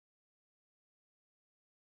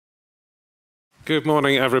Good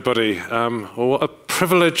morning, everybody. Well, what a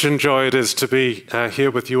privilege and joy it is to be here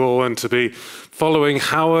with you all and to be following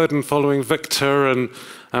Howard and following Victor and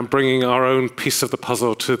bringing our own piece of the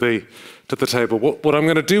puzzle to the table. What I'm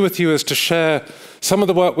going to do with you is to share some of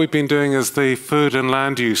the work we've been doing as the Food and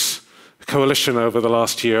Land Use Coalition over the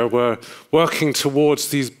last year. We're working towards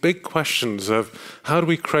these big questions of how do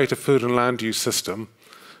we create a food and land use system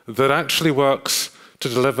that actually works to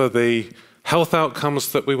deliver the health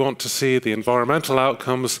outcomes that we want to see, the environmental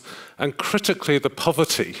outcomes, and critically the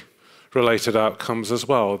poverty-related outcomes as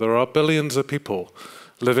well. There are billions of people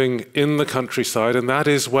living in the countryside, and that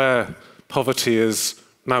is where poverty is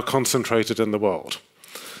now concentrated in the world.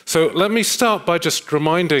 So let me start by just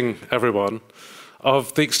reminding everyone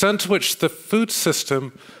of the extent to which the food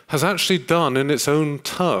system has actually done, in its own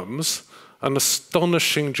terms, an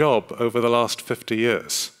astonishing job over the last 50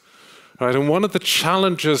 years. Right, and one of the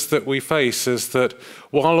challenges that we face is that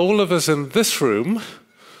while all of us in this room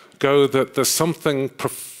go that there's something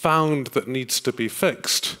profound that needs to be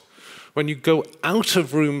fixed, when you go out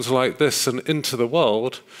of rooms like this and into the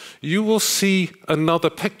world, you will see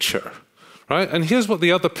another picture. Right? And here's what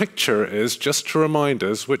the other picture is, just to remind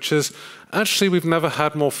us, which is actually we've never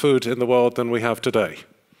had more food in the world than we have today.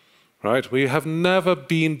 Right? We have never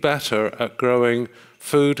been better at growing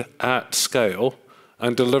food at scale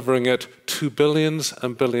and delivering it to billions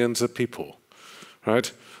and billions of people.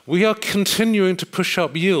 Right? We are continuing to push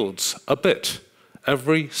up yields a bit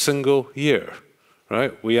every single year.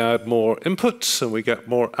 Right? We add more inputs and we get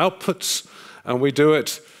more outputs, and we do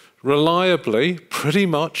it reliably pretty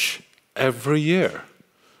much every year,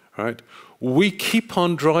 right? We keep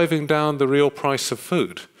on driving down the real price of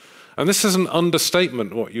food. And this is an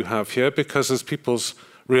understatement, what you have here, because as people's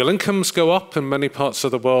real incomes go up in many parts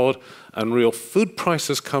of the world and real food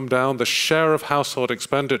prices come down, the share of household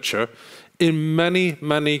expenditure in many,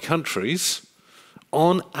 many countries,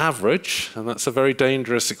 on average, and that's a very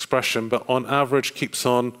dangerous expression, but on average keeps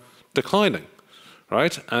on declining,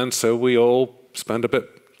 right? And so we all spend a bit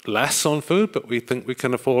less on food, but we think we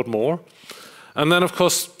can afford more. And then, of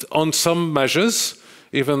course, on some measures,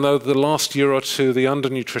 even though the last year or two the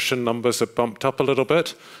undernutrition numbers have bumped up a little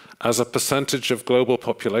bit, as a percentage of global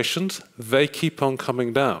populations, they keep on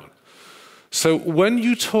coming down. So when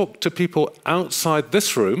you talk to people outside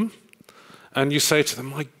this room, and you say to them,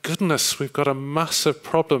 my goodness, we've got a massive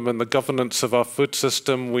problem in the governance of our food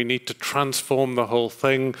system, we need to transform the whole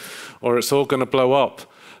thing, or it's all going to blow up,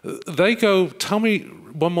 they go, tell me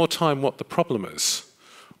one more time what the problem is.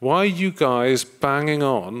 Why are you guys banging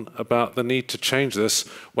on about the need to change this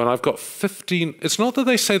when I've got 15... It's not that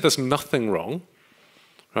they say there's nothing wrong,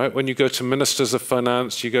 right? When you go to ministers of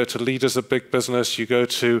finance, you go to leaders of big business, you go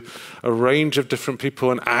to a range of different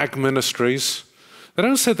people in ag ministries, they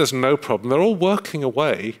don't say there's no problem. They're all working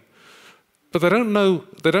away, but they don't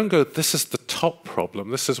go, this is the top problem,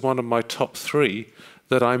 this is one of my top 3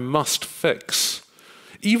 that I must fix.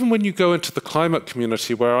 Even when you go into the climate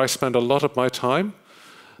community, where I spend a lot of my time,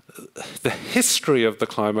 the history of the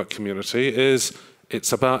climate community is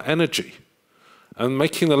it's about energy. And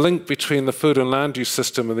making the link between the food and land use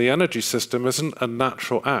system and the energy system isn't a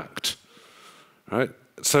natural act. Right?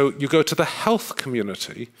 So you go to the health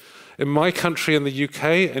community. In my country, in the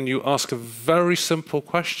UK, and you ask a very simple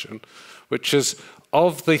question, which is,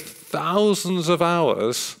 of the thousands of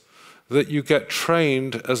hours that you get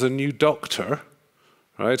trained as a new doctor,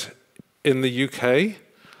 right, in the UK,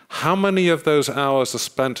 how many of those hours are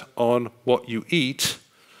spent on what you eat,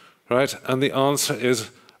 right? And the answer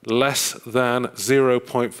is less than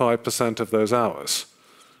 0.5% of those hours,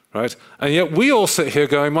 right? And yet we all sit here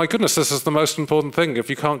going, my goodness, this is the most important thing. If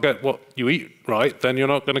you can't get what you eat right, then you're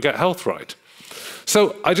not going to get health right.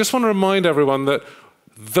 So I just want to remind everyone that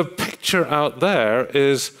the picture out there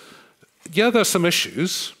is, yeah, there's some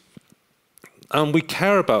issues, and we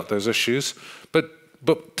care about those issues, but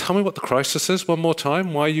tell me what the crisis is one more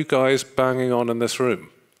time. Why are you guys banging on in this room?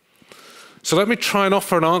 So let me try and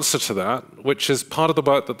offer an answer to that, which is part of the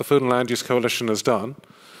work that the Food and Land Use Coalition has done.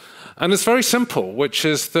 And it's very simple, which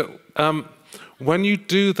is that when you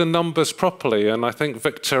do the numbers properly, and I think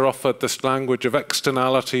Victor offered this language of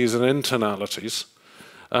externalities and internalities.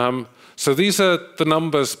 So these are the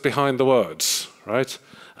numbers behind the words, right?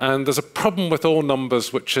 And there's a problem with all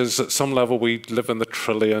numbers, which is at some level we live in the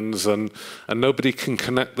trillions, and nobody can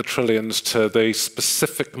connect the trillions to the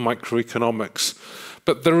specific microeconomics.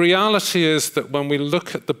 But the reality is that when we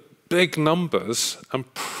look at the big numbers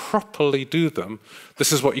and properly do them,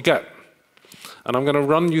 this is what you get. And I'm going to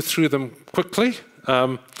run you through them quickly,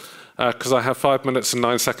 because I have 5 minutes and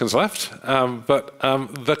 9 seconds left.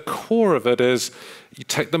 The core of it is you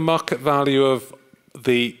take the market value of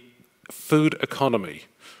the food economy,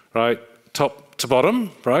 right? Top to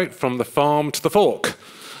bottom, right? From the farm to the fork,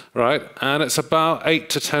 right? And it's about 8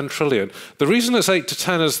 to 10 trillion. The reason it's 8 to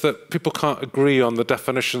 10 is that people can't agree on the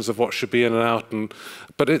definitions of what should be in and out,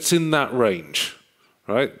 but it's in that range,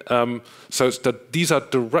 right? So these are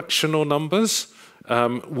directional numbers.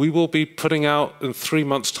 We will be putting out in 3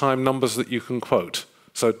 months' time numbers that you can quote.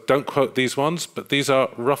 So don't quote these ones, but these are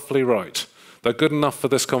roughly right. They're good enough for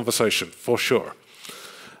this conversation, for sure.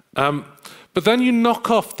 But then you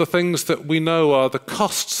knock off the things that we know are the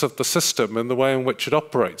costs of the system and the way in which it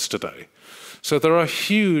operates today. So there are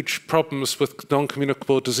huge problems with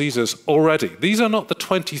non-communicable diseases already. These are not the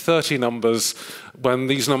 2030 numbers when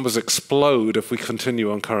these numbers explode if we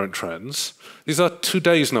continue on current trends. These are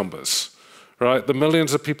today's numbers, right? The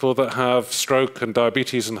millions of people that have stroke and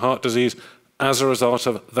diabetes and heart disease as a result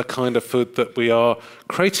of the kind of food that we are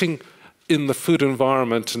creating in the food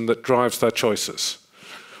environment and that drives their choices.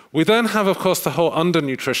 We then have, of course, the whole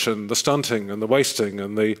undernutrition, the stunting and the wasting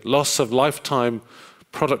and the loss of lifetime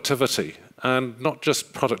productivity, and not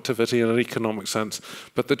just productivity in an economic sense,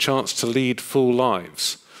 but the chance to lead full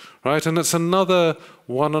lives, right? And it's another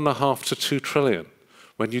 1.5 to 2 trillion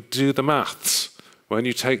when you do the maths, when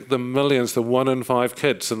you take the millions, the 1 in 5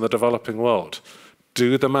 kids in the developing world,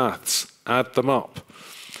 do the maths, add them up.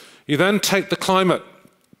 You then take the climate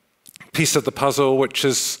piece of the puzzle, which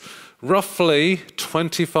is roughly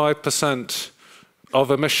 25% of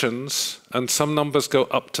emissions, and some numbers go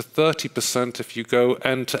up to 30% if you go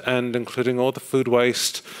end to end, including all the food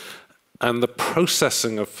waste and the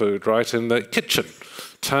processing of food, right, in the kitchen,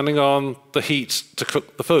 turning on the heat to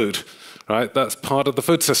cook the food, right? That's part of the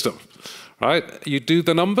food system. Right? You do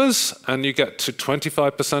the numbers and you get to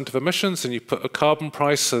 25% of emissions and you put a carbon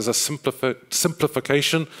price as a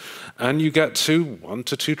simplification and you get to $1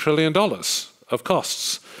 to $2 trillion of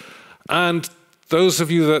costs. And those of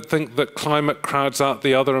you that think that climate crowds out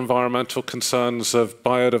the other environmental concerns of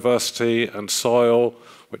biodiversity and soil,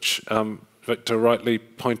 which Victor rightly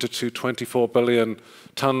pointed to, 24 billion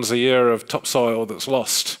tons a year of topsoil that's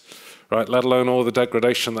lost, right? Let alone all the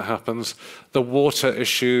degradation that happens, the water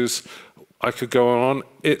issues, I could go on.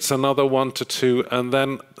 It's another 1 to 2, and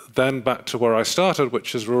then back to where I started,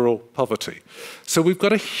 which is rural poverty. So we've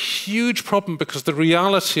got a huge problem because the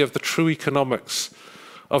reality of the true economics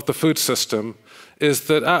of the food system is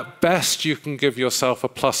that at best you can give yourself a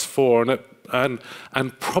 +4,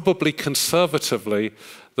 and probably conservatively,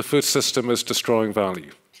 the food system is destroying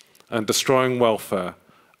value and destroying welfare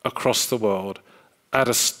across the world at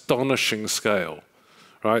astonishing scale,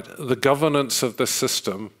 right? The governance of this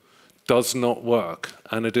system does not work,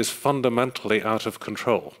 and it is fundamentally out of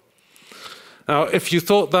control. Now, if you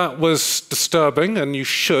thought that was disturbing, and you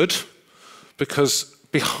should, because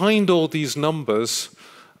behind all these numbers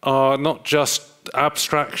are not just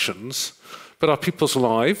abstractions, but are people's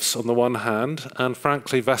lives on the one hand, and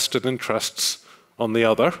frankly vested interests on the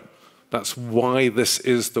other. That's why this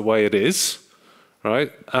is the way it is,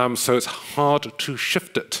 right? So it's hard to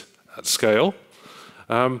shift it at scale.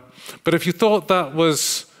 But if you thought that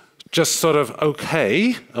was just sort of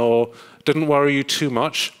okay, or didn't worry you too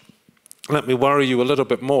much, let me worry you a little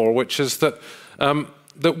bit more, which is that,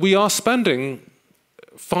 that we are spending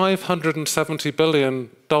 $570 billion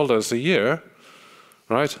a year,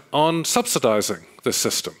 right, on subsidizing this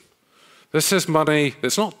system. This is money,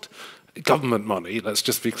 it's not government money, let's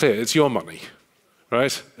just be clear, it's your money,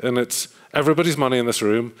 right? And it's everybody's money in this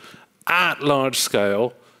room at large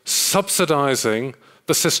scale, subsidizing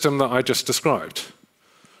the system that I just described.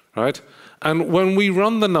 Right? And when we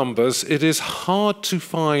run the numbers, it is hard to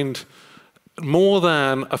find more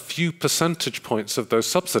than a few percentage points of those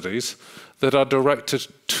subsidies that are directed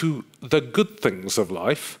to the good things of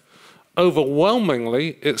life.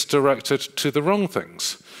 Overwhelmingly, it's directed to the wrong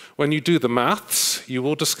things. When you do the maths, you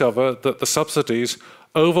will discover that the subsidies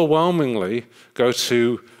overwhelmingly go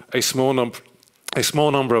to a small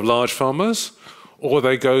number of large farmers, or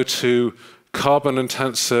they go to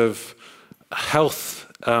carbon-intensive health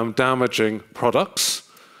damaging products,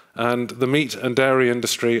 and the meat and dairy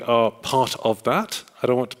industry are part of that. I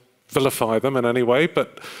don't want to vilify them in any way,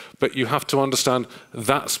 but you have to understand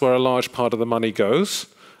that's where a large part of the money goes.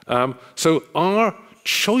 So our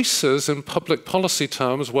choices in public policy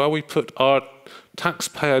terms, where we put our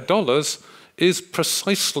taxpayer dollars, is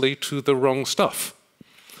precisely to the wrong stuff.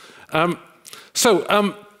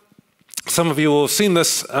 Some of you will have seen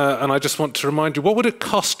this, and I just want to remind you, what would it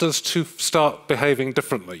cost us to start behaving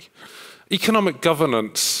differently? Economic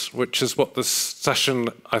governance, which is what this session,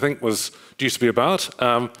 I think, was due to be about,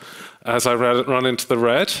 as I run into the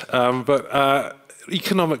red. But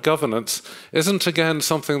economic governance isn't, again,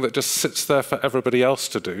 something that just sits there for everybody else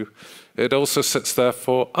to do. It also sits there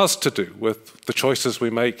for us to do with the choices we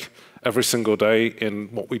make every single day in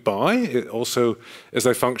what we buy. It also is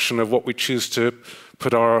a function of what we choose to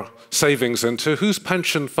put our savings into, whose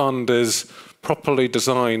pension fund is properly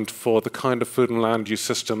designed for the kind of food and land use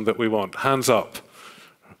system that we want. Hands up.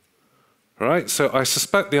 All right, so I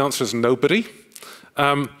suspect the answer is nobody.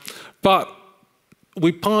 But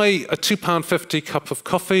we buy a £2.50 cup of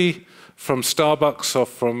coffee from Starbucks or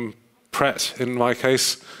from Pret, in my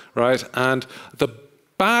case, right? And the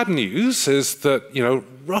bad news is that,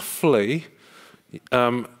 roughly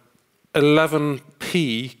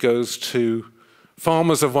 11p goes to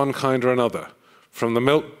farmers of one kind or another, from the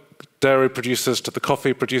milk dairy producers to the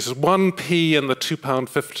coffee producers. 1p in the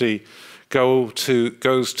 £2.50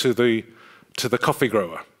 goes to the coffee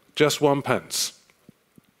grower, just 1 pence.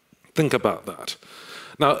 Think about that.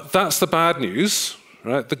 Now, that's the bad news,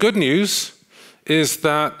 right? The good news is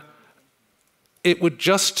that it would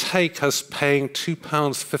just take us paying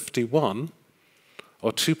 £2.51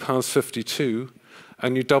 or £2.52,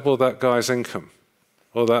 and you double that guy's income,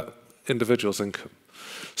 or that individual's income.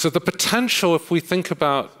 So the potential, if we think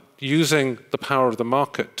about using the power of the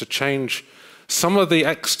market to change some of the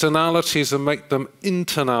externalities and make them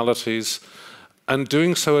internalities, and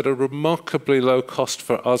doing so at a remarkably low cost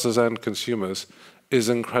for us as end consumers, is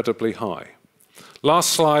incredibly high. Last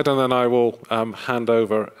slide, and then I will hand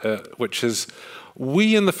over, which is,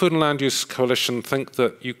 we in the Food and Land Use Coalition think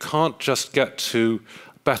that you can't just get to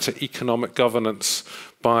better economic governance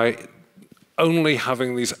by only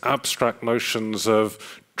having these abstract notions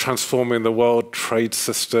of transforming the world trade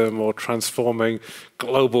system or transforming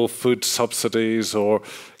global food subsidies or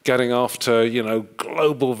getting after,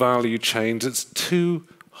 global value chains. It's too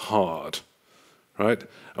hard, right?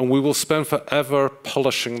 And we will spend forever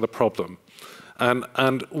polishing the problem.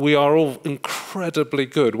 And we are all incredibly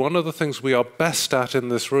good. One of the things we are best at in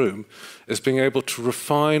this room is being able to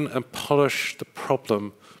refine and polish the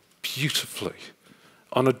problem beautifully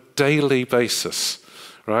on a daily basis,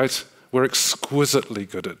 right? We're exquisitely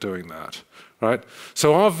good at doing that, right?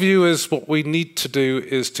 So our view is what we need to do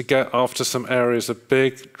is to get after some areas of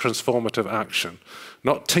big transformative action,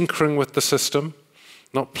 not tinkering with the system,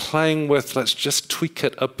 not playing with, let's just tweak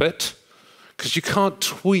it a bit, because you can't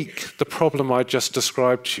tweak the problem I just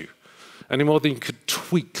described to you any more than you could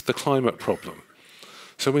tweak the climate problem.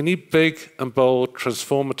 So we need big and bold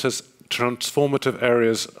transformative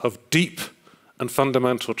areas of deep and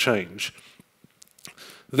fundamental change.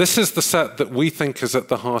 This is the set that we think is at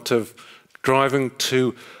the heart of driving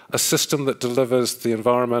to a system that delivers the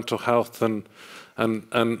environmental health and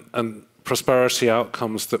prosperity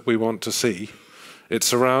outcomes that we want to see.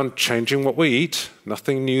 It's around changing what we eat,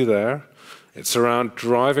 nothing new there. It's around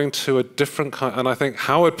driving to a different kind, and I think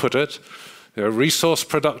Howard put it, resource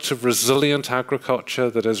productive, resilient agriculture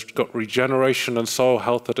that has got regeneration and soil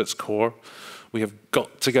health at its core. We have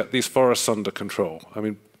got to get these forests under control. I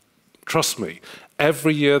mean, trust me,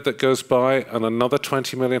 every year that goes by and another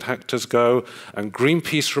 20 million hectares go, and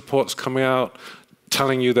Greenpeace reports coming out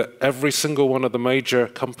telling you that every single one of the major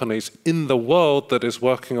companies in the world that is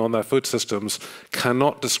working on their food systems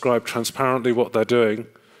cannot describe transparently what they're doing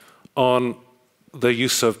on the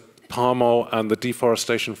use of palm oil and the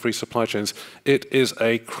deforestation-free supply chains. It is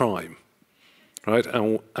a crime, right?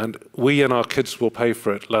 And we and our kids will pay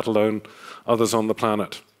for it, let alone others on the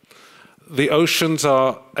planet. The oceans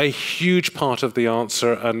are a huge part of the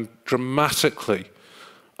answer and dramatically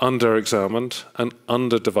under-examined and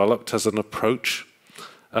underdeveloped as an approach.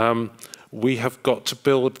 We have got to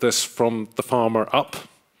build this from the farmer up,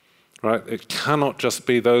 right? It cannot just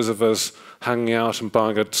be those of us hanging out and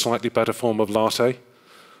buying a slightly better form of latte.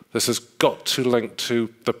 This has got to link to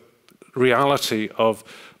the reality of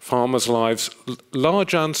farmers' lives,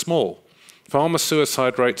 large and small. Farmer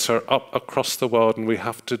suicide rates are up across the world, and we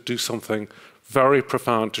have to do something very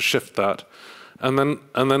profound to shift that. And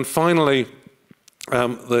then finally,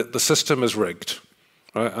 the system is rigged,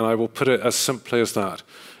 right? And I will put it as simply as that.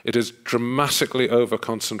 It is dramatically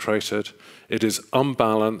over-concentrated, it is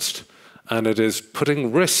unbalanced, and it is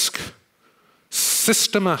putting risk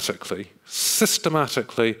systematically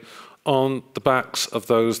on the backs of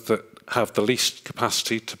those that have the least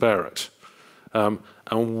capacity to bear it.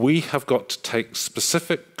 And we have got to take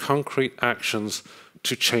specific, concrete actions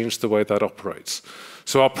to change the way that operates.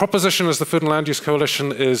 So our proposition as the Food and Land Use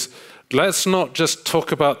Coalition is, let's not just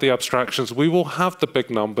talk about the abstractions. We will have the big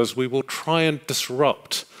numbers. We will try and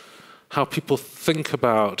disrupt how people think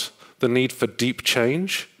about the need for deep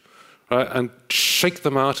change, right? And shake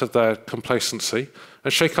them out of their complacency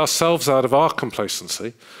and shake ourselves out of our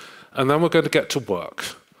complacency. And then we're going to get to work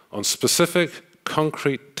on specific,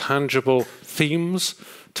 concrete, tangible themes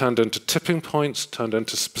turned into tipping points, turned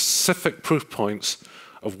into specific proof points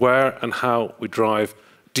of where and how we drive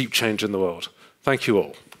deep change in the world. Thank you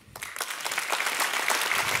all.